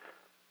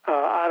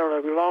 I don't know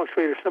if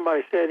Longstreet or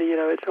somebody said,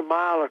 it's a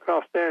mile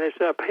across there and it's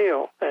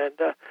uphill. And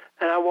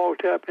I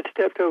walked up and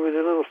stepped over the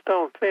little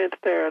stone fence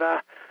there,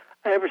 and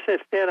ever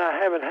since then I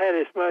haven't had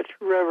as much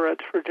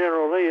reverence for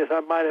General Lee as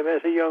I might have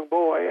as a young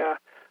boy.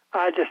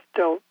 I just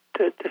don't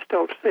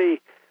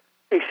see,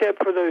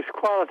 except for those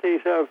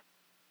qualities of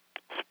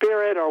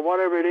spirit or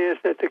whatever it is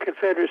that the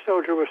Confederate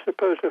soldier was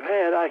supposed to have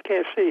had, I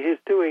can't see his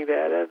doing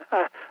that.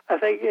 And I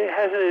think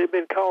hasn't it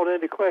been called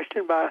into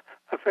question by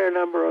a fair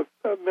number of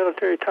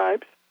military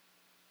types?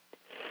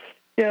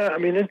 Yeah, I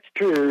mean, it's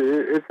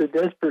true. It's a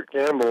desperate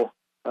gamble.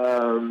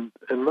 And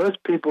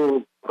most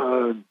people,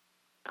 Tom,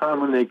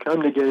 when they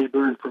come to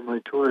Gettysburg for my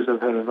tours,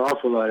 I've had an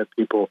awful lot of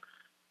people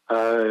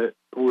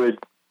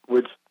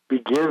would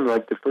begin,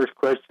 like the first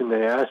question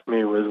they asked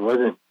me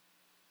wasn't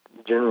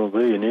General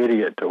Lee an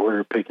idiot to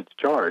order Pickett's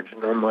charge?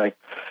 And I'm like,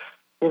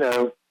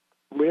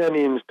 we haven't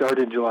even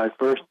started July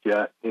 1st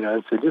yet,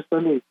 so just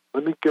let me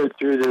go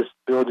through this,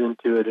 build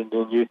into it, and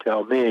then you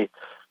tell me.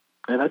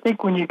 And I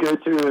think when you go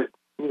through it,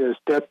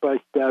 step by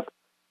step,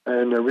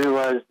 and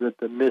realize that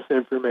the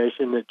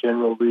misinformation that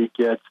General Lee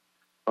gets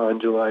on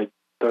July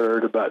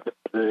 3rd about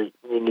the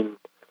Union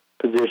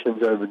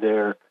positions over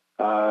there,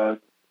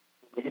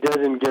 he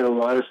doesn't get a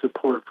lot of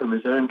support from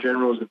his own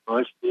generals that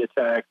launched the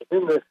attack.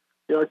 And then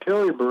the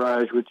artillery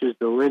barrage, which is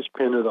the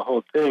linchpin of the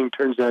whole thing,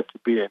 turns out to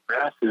be a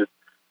massive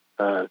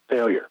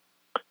failure.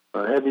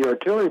 had the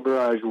artillery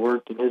barrage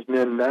worked and his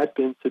men not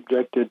been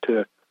subjected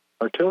to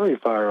artillery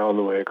fire all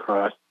the way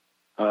across,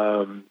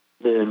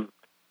 then,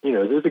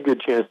 there's a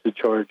good chance the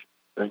charge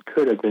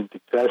could have been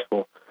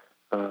successful.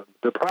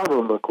 The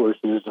problem, of course,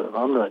 is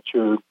I'm not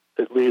sure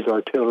that Lee's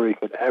artillery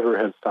could ever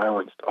have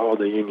silenced all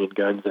the Union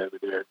guns over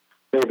there.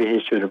 Maybe he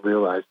should have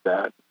realized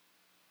that.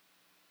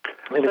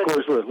 And, of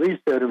course, what Lee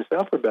said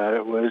himself about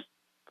it was,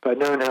 if I'd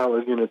known how it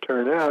was going to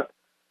turn out,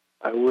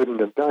 I wouldn't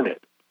have done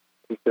it.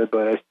 He said,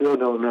 but I still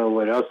don't know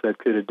what else I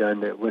could have done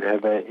that would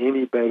have had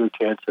any better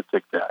chance of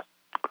success.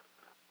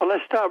 Well,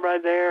 let's stop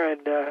right there,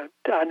 and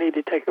I need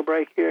to take a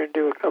break here and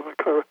do a couple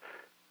of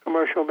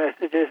commercial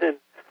messages, and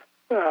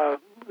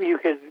you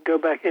can go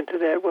back into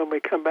that when we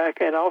come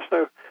back. And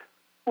also,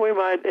 we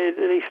might at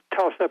least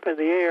toss up in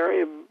the air.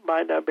 It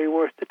might not be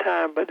worth the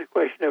time, but the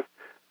question of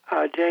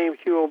James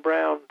Ewell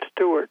Brown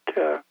Stewart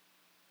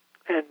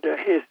and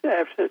his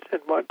absence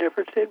and what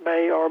difference it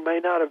may or may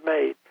not have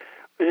made.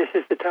 But this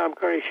is the Tom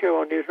Kearney Show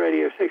on News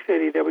Radio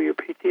 680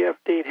 WPTF.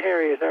 Dean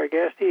Harry is our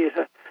guest. He is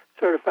a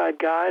certified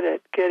guide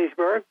at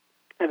Gettysburg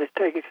and is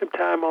taking some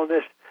time on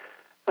this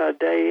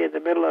day in the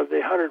middle of the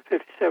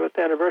 157th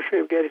anniversary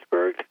of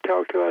Gettysburg to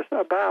talk to us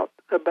about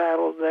the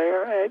battle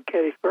there at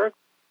Gettysburg.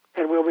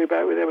 And we'll be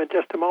back with him in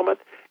just a moment.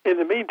 In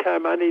the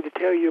meantime, I need to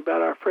tell you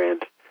about our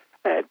friends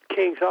at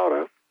King's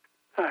Auto,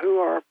 who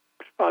are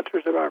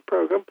sponsors of our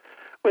program.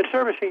 When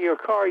servicing your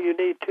car, you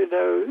need to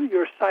know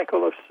your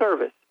cycle of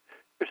service.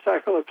 Your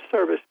cycle of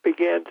service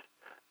begins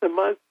the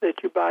month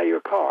that you buy your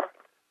car.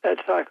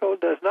 That cycle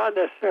does not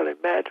necessarily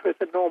match with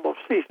the normal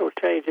seasonal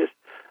changes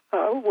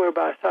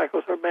whereby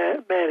cycles are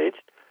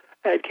managed.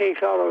 At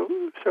King's Auto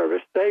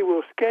Service, they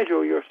will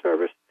schedule your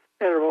service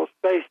intervals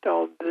based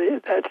on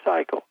that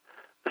cycle,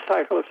 the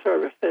cycle of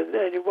service.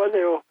 And what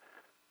they'll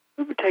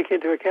take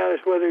into account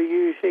is whether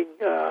you're using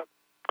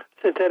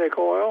synthetic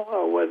oil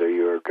or whether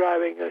you're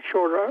driving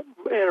shorter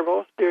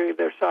intervals during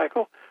their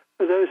cycle.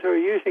 For those who are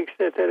using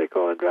synthetic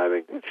oil and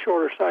driving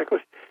shorter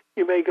cycles,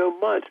 you may go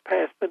months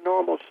past the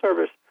normal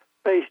service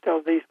based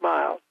on these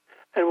miles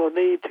and will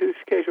need to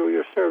schedule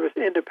your service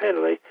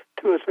independently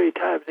 2 or 3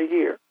 times a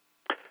year.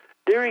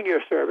 During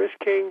your service,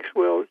 King's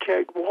will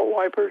check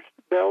wipers,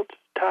 belts,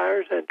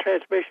 tires, and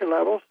transmission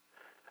levels.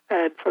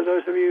 And for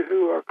those of you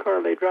who are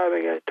currently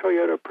driving a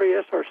Toyota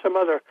Prius or some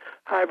other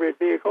hybrid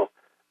vehicle,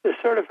 the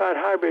certified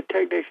hybrid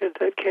technicians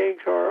at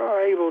King's are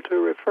able to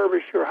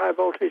refurbish your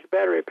high-voltage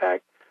battery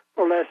pack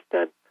for less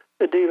than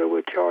the dealer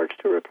would charge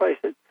to replace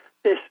it.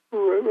 This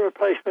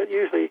replacement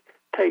usually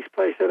takes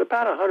place at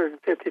about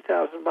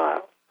 150,000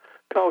 miles.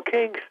 Call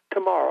King's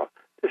tomorrow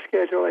to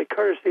schedule a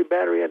courtesy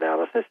battery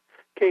analysis.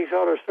 King's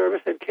Auto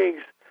Service and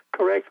King's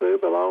Correct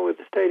Lube, along with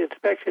the State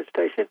Inspection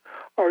Station,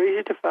 are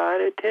easy to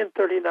find at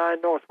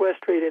 1039 Northwest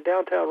Street in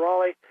downtown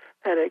Raleigh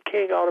and at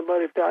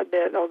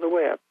kingautomotive.net on the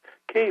web.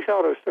 King's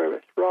Auto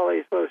Service,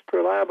 Raleigh's most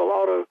reliable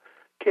auto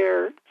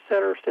care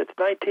center since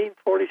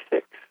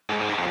 1946.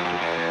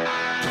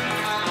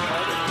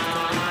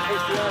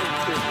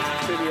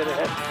 Trivia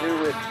that has to do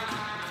with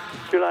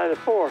July the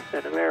 4th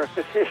in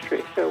America's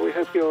history, so we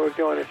hope you'll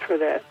join us for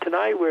that.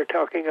 Tonight we're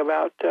talking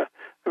about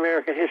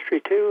American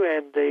history, too,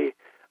 and the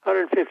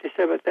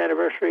 157th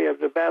anniversary of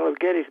the Battle of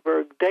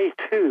Gettysburg, Day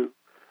 2.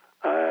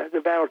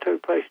 The battle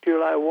took place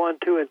July 1,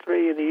 2, and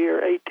 3 in the year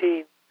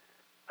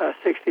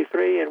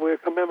 1863, and we're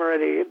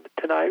commemorating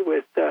tonight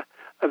with a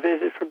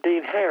visit from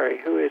Dean Harry,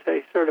 who is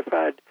a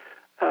certified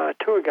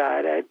tour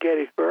guide at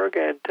Gettysburg.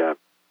 And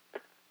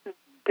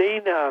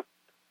Dean,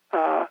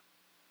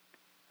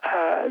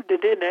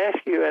 didn't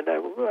ask you,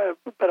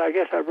 but I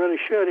guess I really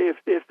should,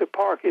 if the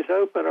park is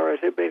open or has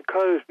it been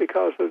closed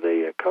because of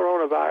the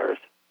coronavirus?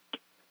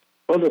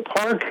 Well, the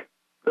park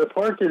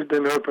has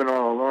been open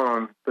all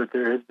along, but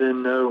there has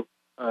been no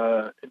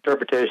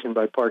interpretation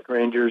by park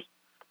rangers.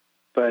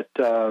 But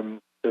the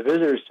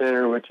visitor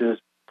center, which is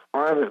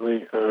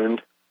privately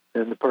owned,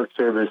 and the Park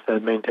Service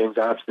maintains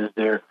offices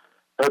there,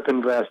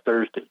 opened last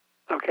Thursday.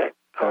 Okay.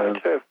 All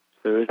right. So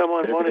if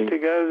someone wanted to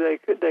go,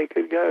 they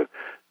could go.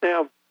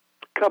 Now,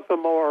 a couple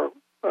more.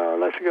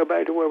 Let's go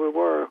back to where we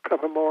were. A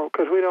couple more,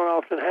 because we don't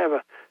often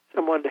have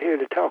someone here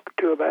to talk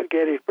to about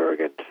Gettysburg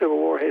and Civil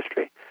War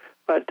history.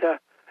 But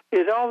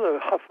is all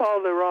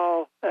the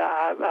raw?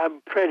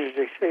 I'm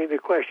prejudicing the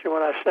question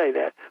when I say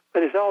that.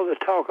 But is all the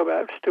talk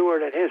about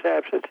Stewart and his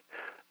absence?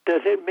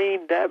 Does it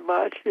mean that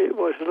much?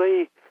 Was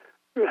Lee?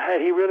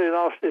 Had he really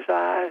lost his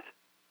eyes?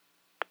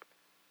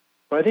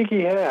 Well, I think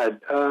he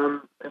had.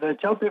 And I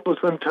tell people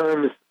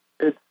sometimes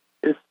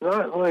it's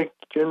not like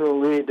General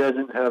Lee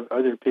doesn't have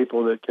other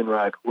people that can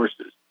ride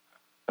horses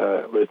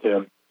with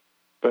him,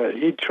 but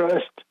he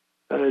trusts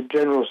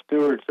General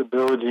Stewart's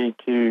ability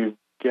to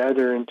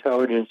gather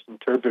intelligence,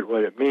 interpret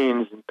what it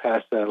means, and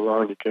pass that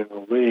along to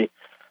General Lee.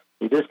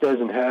 He just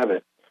doesn't have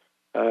it.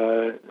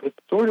 It's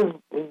sort of,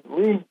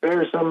 Lee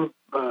bears some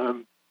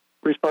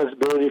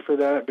responsibility for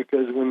that,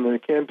 because when the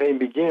campaign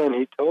began,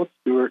 he told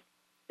Stewart,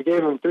 he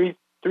gave him three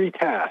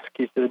tasks.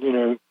 He said,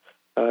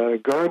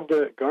 guard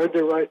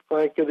the right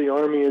flank of the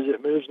army as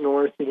it moves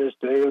north,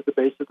 stay at the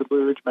base of the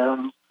Blue Ridge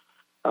Mountains,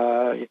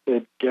 He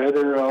said,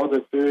 gather all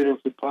the food and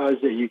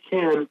supplies that you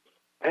can,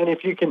 and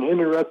if you can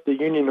interrupt the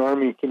Union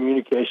Army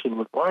communication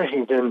with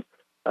Washington,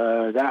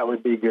 that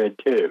would be good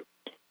too.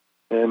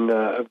 And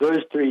of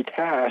those three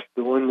tasks,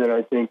 the one that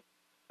I think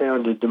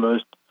sounded the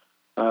most,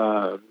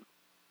 sounded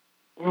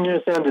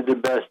the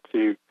best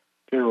to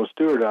General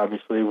Stuart,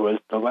 obviously, was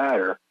the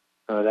latter.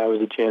 That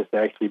was a chance to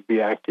actually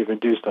be active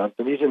and do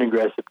something. He's an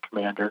aggressive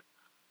commander.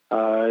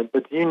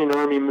 But the Union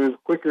Army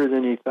moved quicker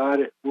than he thought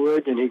it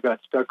would, and he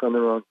got stuck on the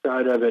wrong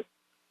side of it.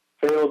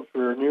 Failed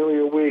for nearly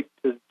a week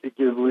to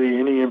give Lee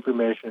any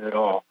information at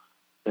all.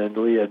 And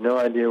Lee had no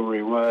idea where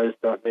he was,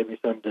 thought maybe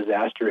some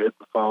disaster had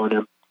befallen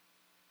him.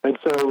 And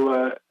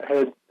so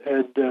had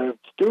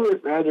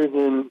Stuart, rather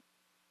than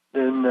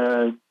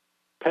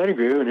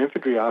Pettigrew, an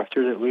infantry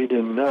officer that Lee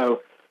didn't know,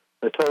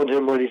 told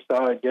him what he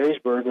saw at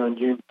Gettysburg on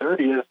June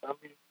 30th,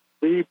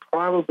 Lee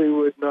probably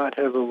would not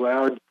have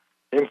allowed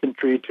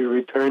infantry to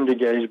return to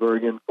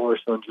Gettysburg in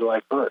force on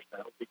July 1st. I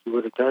don't think he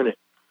would have done it.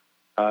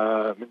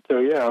 And so,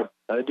 yeah,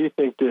 I do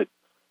think that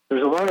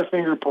there's a lot of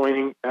finger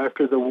pointing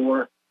after the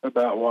war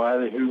about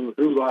who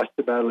lost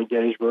the Battle of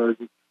Gettysburg.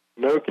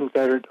 No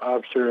Confederate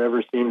officer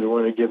ever seemed to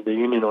want to give the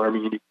Union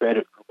Army any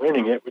credit for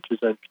winning it, which is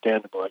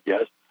understandable, I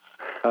guess.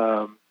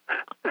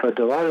 But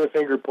a lot of the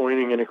finger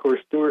pointing, and of course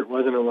Stuart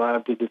wasn't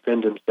allowed to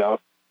defend himself.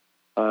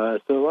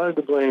 So a lot of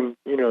the blame,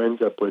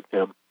 ends up with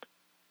him.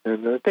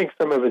 And I think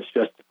some of it's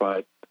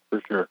justified,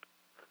 for sure.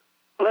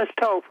 Let's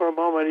talk for a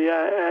moment.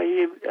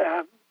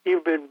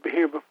 You've been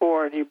here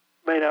before, and you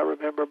may not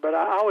remember, but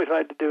I always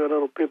like to do a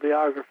little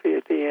bibliography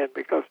at the end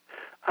because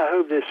I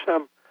hope there's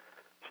some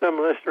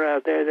listener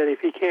out there that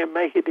if he can't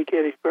make it to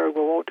Gettysburg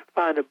will want to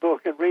find a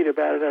book and read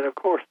about it. And, of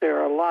course,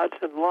 there are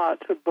lots and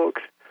lots of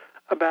books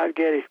about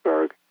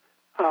Gettysburg.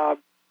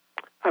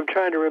 I'm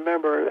trying to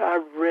remember.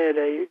 I've read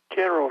a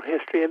general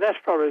history, and that's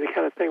probably the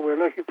kind of thing we're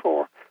looking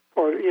for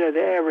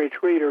the average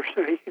reader,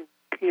 so he can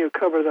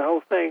cover the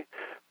whole thing.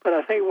 But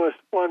I think it was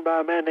one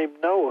by a man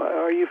named Noah.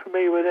 Are you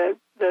familiar with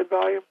that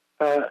volume?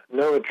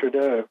 Noah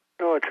Trudeau.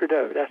 Noah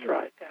Trudeau, that's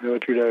right. Yeah. Noah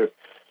Trudeau.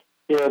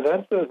 Yeah,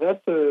 that's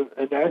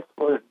an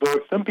excellent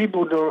book. Some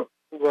people don't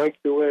like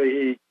the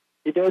way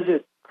he does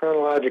it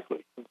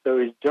chronologically, and so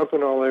he's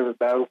jumping all over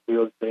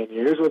battlefields, saying,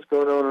 "Here's what's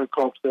going on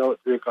Culp's Hill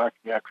at 3:00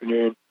 in the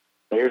afternoon.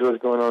 And here's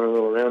what's going on in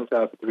Little Round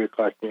Top at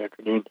 3:00 in the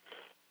afternoon."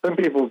 Some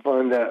people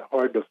find that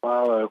hard to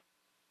follow,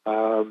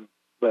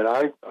 but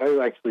I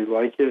actually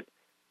like it.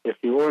 If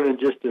you wanted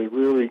just a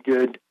really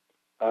good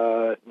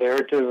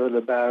narrative of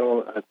the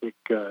battle, I think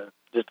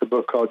just a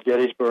book called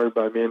Gettysburg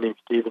by a man named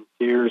Stephen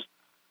Sears,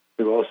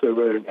 who also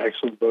wrote an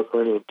excellent book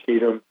on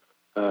Antietam.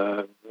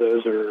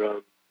 Those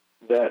are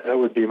that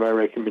would be my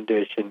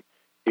recommendation,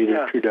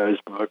 either Trudeau's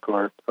book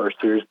or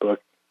Sears'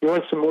 book. You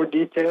want some more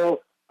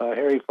detail?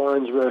 Harry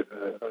Fonz wrote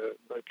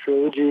a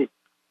trilogy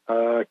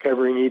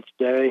covering each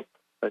day,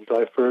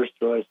 July 1st,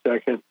 July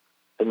 2nd,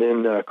 and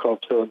then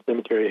Culp's Hill and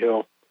Cemetery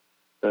Hill.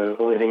 The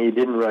only thing he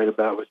didn't write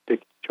about was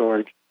Pickett's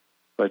Charge,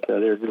 but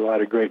there's a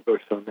lot of great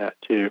books on that,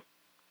 too.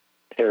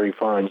 Harry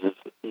Fonz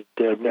is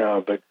dead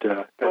now, but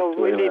well,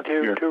 we need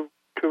to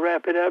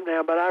wrap it up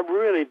now, but I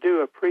really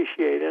do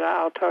appreciate it.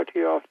 I'll talk to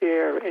you off the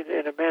air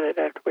in a minute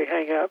after we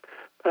hang up,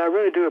 but I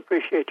really do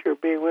appreciate your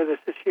being with us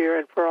this year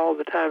and for all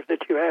the times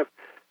that you have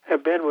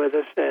been with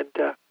us and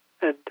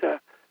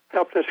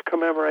helped us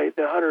commemorate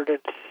the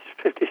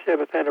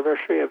 157th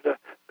anniversary of the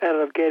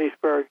Battle of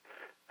Gettysburg.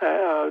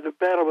 The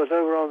battle was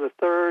over on the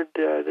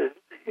 3rd.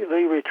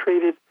 Lee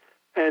retreated,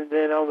 and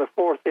then on the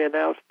 4th they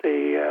announced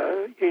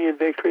the Union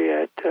victory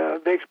at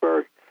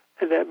Vicksburg,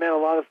 and that meant a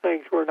lot of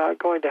things were not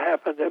going to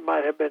happen that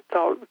might have been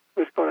thought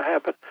was going to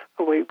happen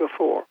a week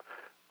before.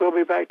 We'll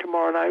be back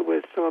tomorrow night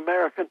with some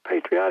American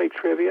patriotic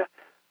trivia.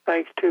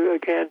 Thanks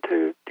again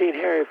to Dean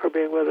Harry for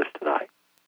being with us tonight.